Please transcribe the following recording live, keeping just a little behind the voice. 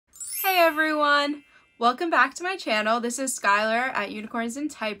everyone! Welcome back to my channel. This is Skylar at Unicorns and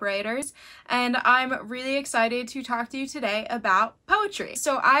Typewriters, and I'm really excited to talk to you today about poetry.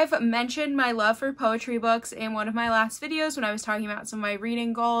 So I've mentioned my love for poetry books in one of my last videos when I was talking about some of my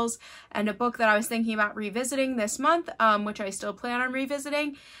reading goals and a book that I was thinking about revisiting this month, which I still plan on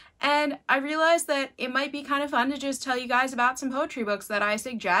revisiting. And I realized that it might be kind of fun to just tell you guys about some poetry books that I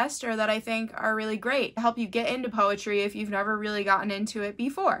suggest or that I think are really great to help you get into poetry if you've never really gotten into it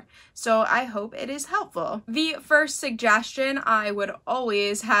before. So I hope it is helpful. The first suggestion I would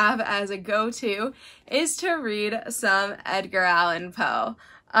always have as a go-to is to read some Edgar Allan Poe.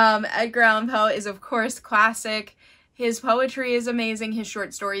 Edgar Allan Poe is of course classic. His poetry is amazing, his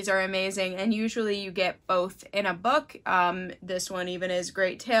short stories are amazing, and usually you get both in a book. This one even is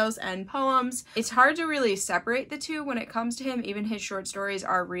great tales and poems. It's hard to really separate the two when it comes to him. Even his short stories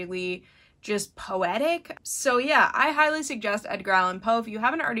are really just poetic. So yeah, I highly suggest Edgar Allan Poe if you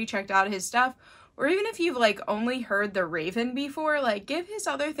haven't already checked out his stuff, or even if you've only heard The Raven before, give his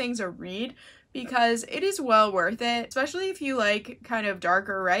other things a read because it is well worth it, especially if you like kind of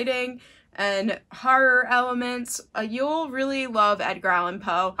darker writing and horror elements. You'll really love Edgar Allan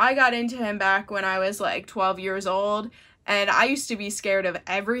Poe. I got into him back when I was 12 years old, and I used to be scared of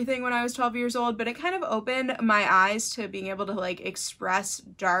everything when I was 12 years old, but it kind of opened my eyes to being able to express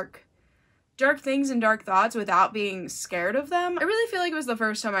dark things and dark thoughts without being scared of them. I really feel like it was the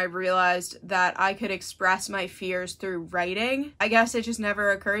first time I realized that I could express my fears through writing. I guess it just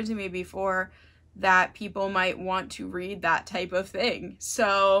never occurred to me before that people might want to read that type of thing.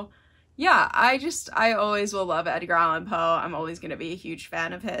 So yeah, I always will love Edgar Allan Poe. I'm always going to be a huge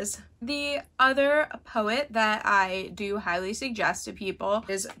fan of his. The other poet that I do highly suggest to people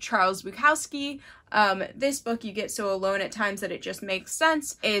is Charles Bukowski. This book, You Get So Alone at Times That It Just Makes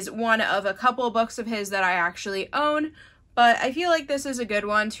Sense, is one of a couple books of his that I actually own. But I feel like this is a good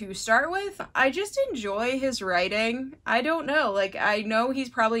one to start with. I just enjoy his writing. I don't know, I know he's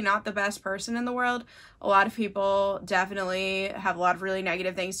probably not the best person in the world. A lot of people definitely have a lot of really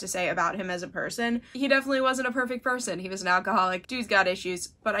negative things to say about him as a person. He definitely wasn't a perfect person. He was an alcoholic. Dude's got issues,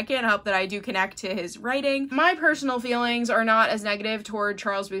 but I can't help that I do connect to his writing. My personal feelings are not as negative toward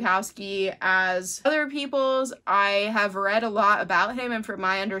Charles Bukowski as other people's. I have read a lot about him, and from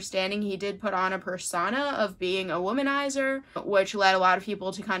my understanding, he did put on a persona of being a womanizer, which led a lot of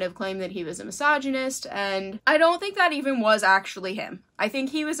people to kind of claim that he was a misogynist, and I don't think that even was actually him. I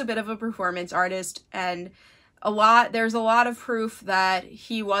think he was a bit of a performance artist, and there's a lot of proof that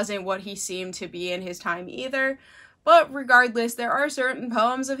he wasn't what he seemed to be in his time either. But regardless, there are certain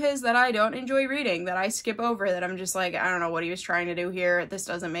poems of his that I don't enjoy reading, that I skip over, that I'm just I don't know what he was trying to do here, this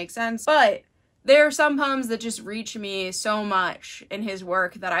doesn't make sense. But there are some poems that just reach me so much in his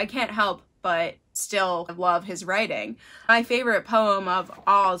work that I can't help but still love his writing. My favorite poem of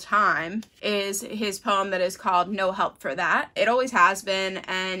all time is his poem that is called No Help for That. It always has been,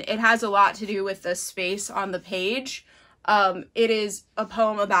 and it has a lot to do with the space on the page. It is a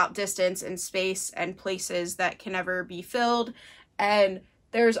poem about distance and space and places that can never be filled, and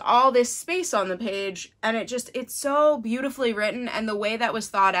there's all this space on the page, and it's so beautifully written, and the way that was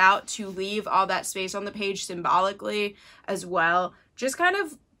thought out to leave all that space on the page symbolically as well just kind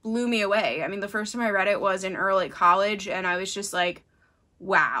of blew me away. I mean, the first time I read it was in early college, and I was just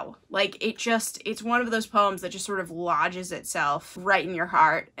wow. It's one of those poems that just sort of lodges itself right in your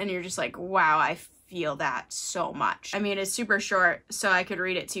heart, and you're just wow, I feel that so much. I mean, it's super short, so I could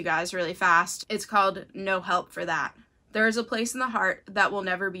read it to you guys really fast. It's called No Help for That. There is a place in the heart that will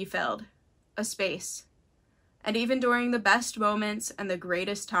never be filled, a space. And even during the best moments and the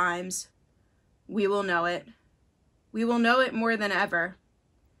greatest times, we will know it. We will know it more than ever.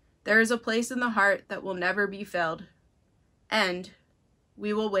 There is a place in the heart that will never be filled, and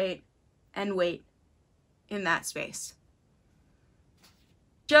we will wait and wait in that space.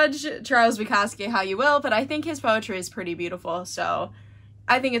 Judge Charles Bukowski how you will, but I think his poetry is pretty beautiful, so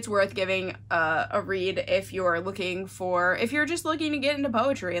I think it's worth giving a read if you're just looking to get into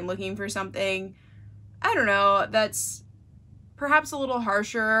poetry and looking for something, I don't know, that's perhaps a little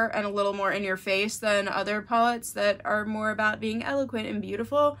harsher and a little more in your face than other poets that are more about being eloquent and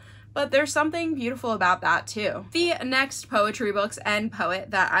beautiful, but there's something beautiful about that too. The next poetry books and poet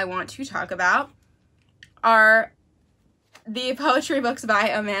that I want to talk about are the poetry books by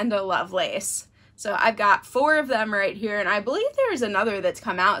Amanda Lovelace. So I've got 4 of them right here, and I believe there's another that's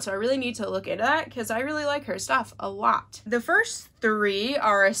come out, so I really need to look into that because I really like her stuff a lot. The first 3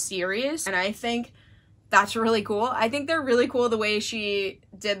 are a series, and I think that's really cool. I think they're really cool the way she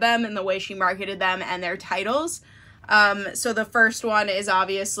did them and the way she marketed them and their titles. So the first one is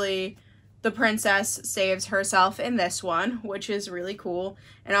obviously the princess saves herself in this one, which is really cool.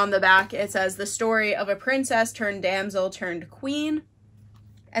 And on the back it says, the story of a princess turned damsel turned queen.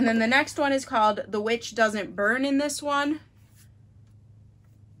 And then the next one is called The Witch Doesn't Burn in this one.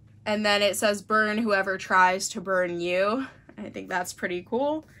 And then it says, burn whoever tries to burn you. I think that's pretty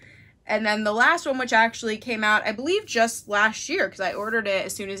cool. And then the last one, which actually came out, I believe just last year, because I ordered it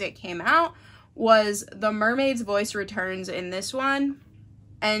as soon as it came out, was The Mermaid's Voice Returns in this one.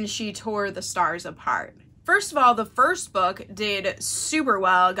 And she tore the stars apart. First of all, the first book did super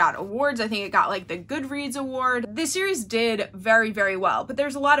well, got awards. I think it got like the Goodreads award. This series did very, very well, but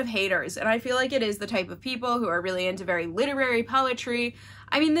there's a lot of haters, and I feel like it is the type of people who are really into very literary poetry.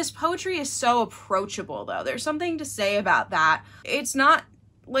 I mean, this poetry is so approachable though. There's something to say about that. It's not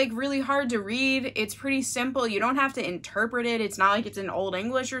like really hard to read. It's pretty simple. You don't have to interpret it. It's not like it's in Old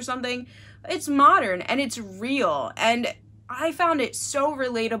English or something. It's modern and it's real, and I found it so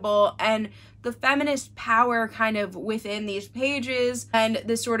relatable, and the feminist power kind of within these pages, and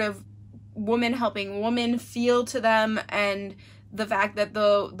this sort of woman helping woman feel to them, and the fact that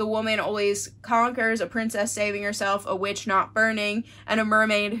the woman always conquers, a princess saving herself, a witch not burning, and a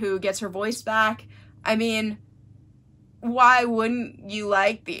mermaid who gets her voice back. I mean, why wouldn't you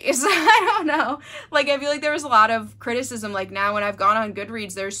like these? I don't know. Like, I feel like there was a lot of criticism. Like, now when I've gone on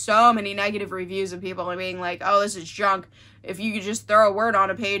Goodreads, there's so many negative reviews of people being like, oh, this is junk. If you could just throw a word on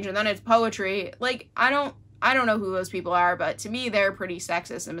a page and then it's poetry. Like, I don't know who those people are, but to me, they're pretty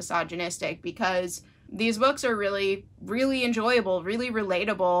sexist and misogynistic, because these books are really, really enjoyable, really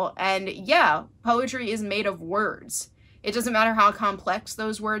relatable. And yeah, poetry is made of words. It doesn't matter how complex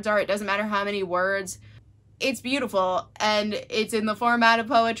those words are. It doesn't matter how many words. It's beautiful, and it's in the format of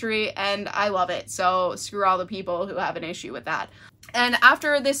poetry, and I love it. So screw all the people who have an issue with that. And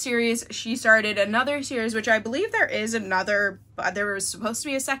after this series, she started another series, which I believe there is another, there was supposed to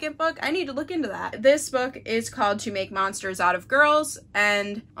be a second book. I need to look into that. This book is called To Make Monsters Out of Girls,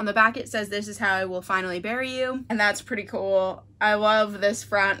 and on the back it says, this is how I will finally bury you. And that's pretty cool. I love this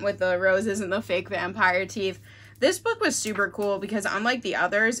front with the roses and the fake vampire teeth. This book was super cool because unlike the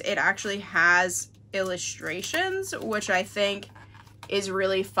others, it actually has illustrations, which I think is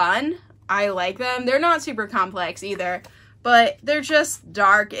really fun. I like them. They're not super complex either, but they're just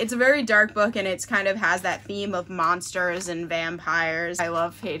dark. It's a very dark book, and it's kind of has that theme of monsters and vampires. I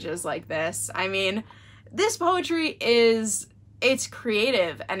love pages like this. I mean, this poetry it's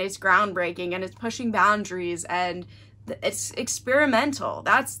creative, and it's groundbreaking, and it's pushing boundaries, and it's experimental.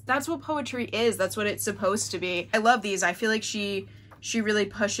 That's what poetry is. That's what it's supposed to be. I love these. I feel like she really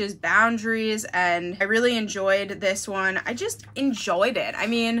pushes boundaries, and I really enjoyed this one. I just enjoyed it. I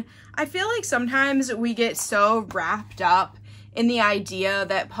mean, I feel like sometimes we get so wrapped up in the idea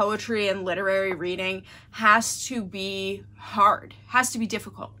that poetry and literary reading has to be hard, has to be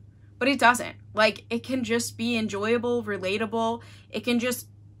difficult, but it doesn't. Like, it can just be enjoyable, relatable. It can just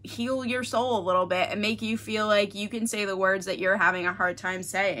heal your soul a little bit and make you feel like you can say the words that you're having a hard time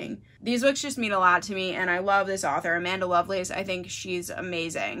saying. These books just mean a lot to me, and I love this author, Amanda Lovelace. I think she's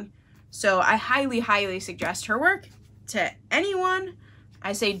amazing. So I highly, highly suggest her work to anyone.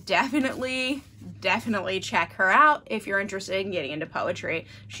 I say definitely check her out if you're interested in getting into poetry.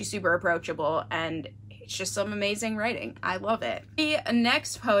 She's super approachable, and it's just some amazing writing. I love it. The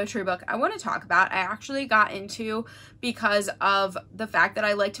next poetry book I want to talk about, I actually got into because of the fact that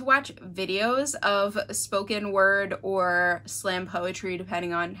I like to watch videos of spoken word or slam poetry,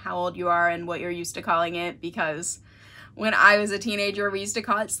 depending on how old you are and what you're used to calling it, because when I was a teenager, we used to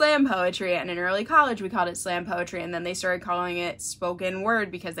call it slam poetry, and in early college, we called it slam poetry, and then they started calling it spoken word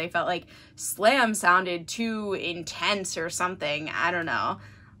because they felt like slam sounded too intense or something. I don't know.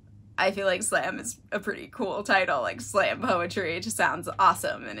 I feel like slam is a pretty cool title, like slam poetry. It just sounds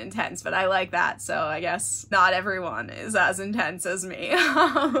awesome and intense, but I like that, so I guess not everyone is as intense as me.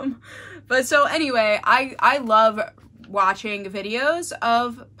 But so anyway, I love watching videos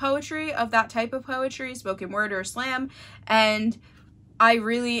of poetry, of that type of poetry, spoken word or slam, and I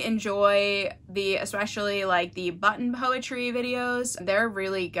really enjoy especially like the button poetry videos. They're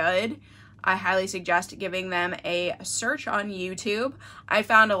really good. I highly suggest giving them a search on YouTube. I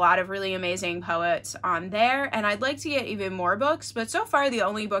found a lot of really amazing poets on there, and I'd like to get even more books, but so far the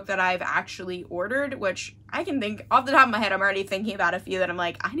only book that I've actually ordered, which I can think off the top of my head, I'm already thinking about a few that I'm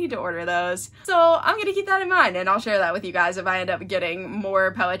like, I need to order those. So I'm gonna keep that in mind, and I'll share that with you guys if I end up getting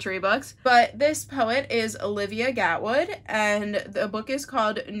more poetry books. But this poet is Olivia Gatwood, and the book is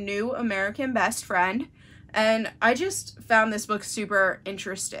called New American Best Friend. And I just found this book super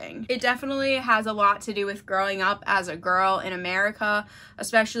interesting. It definitely has a lot to do with growing up as a girl in America,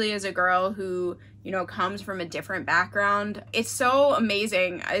 especially as a girl who you know, comes from a different background. It's so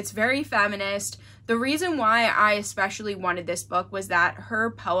amazing. It's very feminist. The reason why I especially wanted this book was that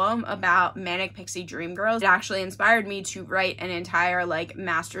her poem about Manic Pixie Dream Girls, it actually inspired me to write an entire like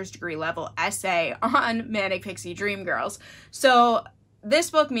master's degree level essay on Manic Pixie Dream Girls. So this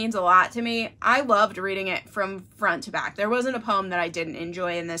book means a lot to me. I loved reading it from front to back. There wasn't a poem that I didn't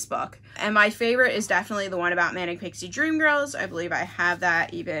enjoy in this book. And my favorite is definitely the one about Manic Pixie Dream Girls. I believe I have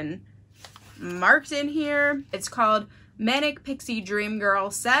that even marked in here. It's called Manic Pixie Dream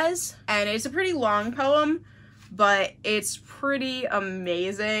Girl Says, and it's a pretty long poem, but it's pretty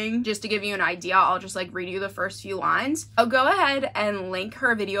amazing. Just to give you an idea, I'll just like read you the first few lines. I'll go ahead and link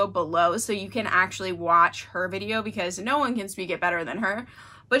her video below so you can actually watch her video because no one can speak it better than her.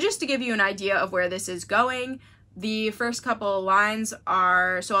 But just to give you an idea of where this is going, the first couple of lines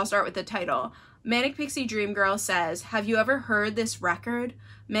are, so I'll start with the title. Manic Pixie Dream Girl says, have you ever heard this record?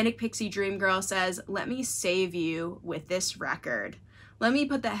 Manic Pixie Dream Girl says, let me save you with this record. Let me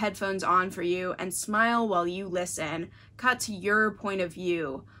put the headphones on for you and smile while you listen. Cut to your point of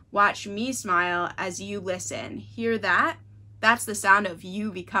view. Watch me smile as you listen. Hear that? That's the sound of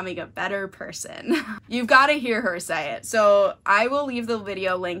you becoming a better person. You've got to hear her say it. So I will leave the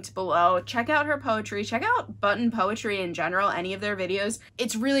video linked below. Check out her poetry. Check out Button Poetry in general, any of their videos.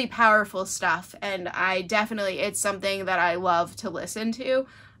 It's really powerful stuff, and it's something that I love to listen to.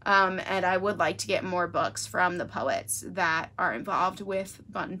 And I would like to get more books from the poets that are involved with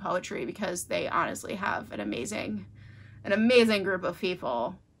Button Poetry because they honestly have an amazing group of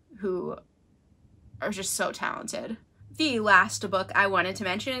people who are just so talented. The last book I wanted to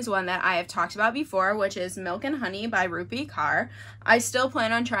mention is one that I have talked about before, which is Milk and Honey by Rupi Kaur. I still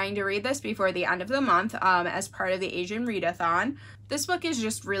plan on trying to read this before the end of the month as part of the Asian Readathon. This book is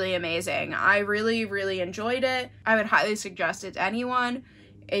just really amazing. I really, really enjoyed it. I would highly suggest it to anyone.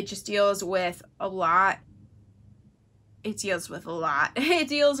 It just deals with a lot. It deals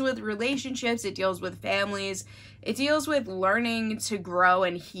with relationships. It deals with families. It deals with learning to grow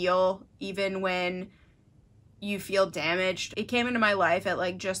and heal even when you feel damaged. It came into my life at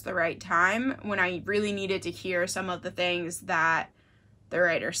like just the right time when I really needed to hear some of the things that the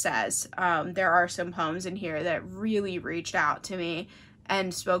writer says. There are some poems in here that really reached out to me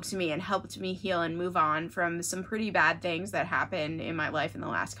and spoke to me and helped me heal and move on from some pretty bad things that happened in my life in the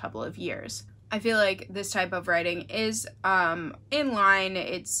last couple of years. I feel like this type of writing is in line.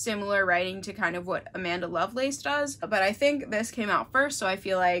 It's similar writing to kind of what Amanda Lovelace does, but I think this came out first, so I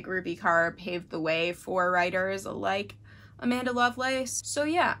feel like Rupi Kaur paved the way for writers like Amanda Lovelace. So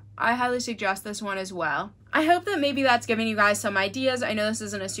yeah, I highly suggest this one as well. I hope that maybe that's giving you guys some ideas. I know this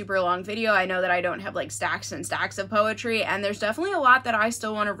isn't a super long video. I know that I don't have like stacks and stacks of poetry, and there's definitely a lot that I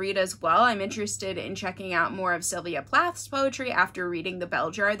still want to read as well. I'm interested in checking out more of Sylvia Plath's poetry after reading The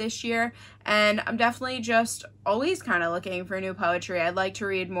Bell Jar this year, and I'm definitely just always kind of looking for new poetry. I'd like to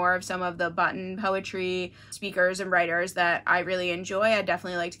read more of some of the Button Poetry speakers and writers that I really enjoy. I'd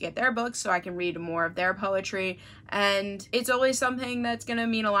definitely like to get their books so I can read more of their poetry, and it's always something that's gonna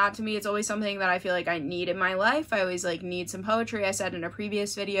mean a lot to me. It's always something that I feel like I need in my life. I always like need some poetry. I said in a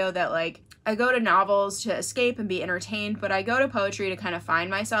previous video that like I go to novels to escape and be entertained, but I go to poetry to kind of find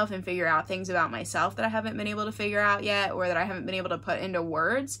myself and figure out things about myself that I haven't been able to figure out yet, or that I haven't been able to put into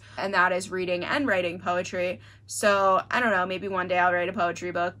words, and that is reading and writing poetry. So I don't know, maybe one day I'll write a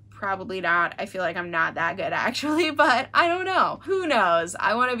poetry book. Probably not. I feel like I'm not that good actually, but I don't know. Who knows?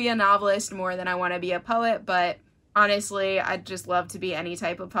 I want to be a novelist more than I want to be a poet, but honestly, I'd just love to be any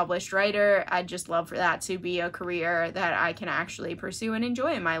type of published writer. I'd just love for that to be a career that I can actually pursue and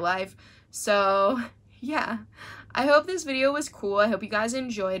enjoy in my life. So yeah, I hope this video was cool. I hope you guys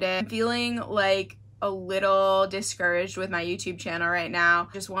enjoyed it. I'm feeling like a little discouraged with my YouTube channel right now.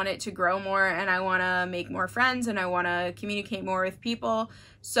 Just want it to grow more, and I want to make more friends, and I want to communicate more with people.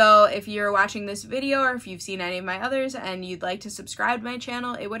 So if you're watching this video, or if you've seen any of my others and you'd like to subscribe to my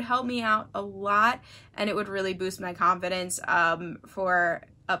channel, it would help me out a lot, and it would really boost my confidence for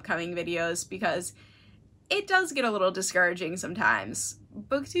upcoming videos, because it does get a little discouraging sometimes.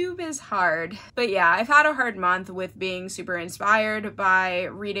 Booktube is hard. But yeah, I've had a hard month with being super inspired by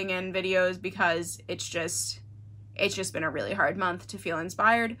reading and videos, because it's just been a really hard month to feel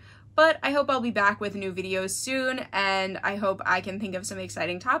inspired. But I hope I'll be back with new videos soon, and I hope I can think of some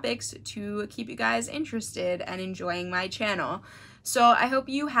exciting topics to keep you guys interested and enjoying my channel. So I hope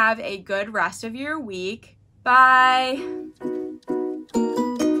you have a good rest of your week. Bye!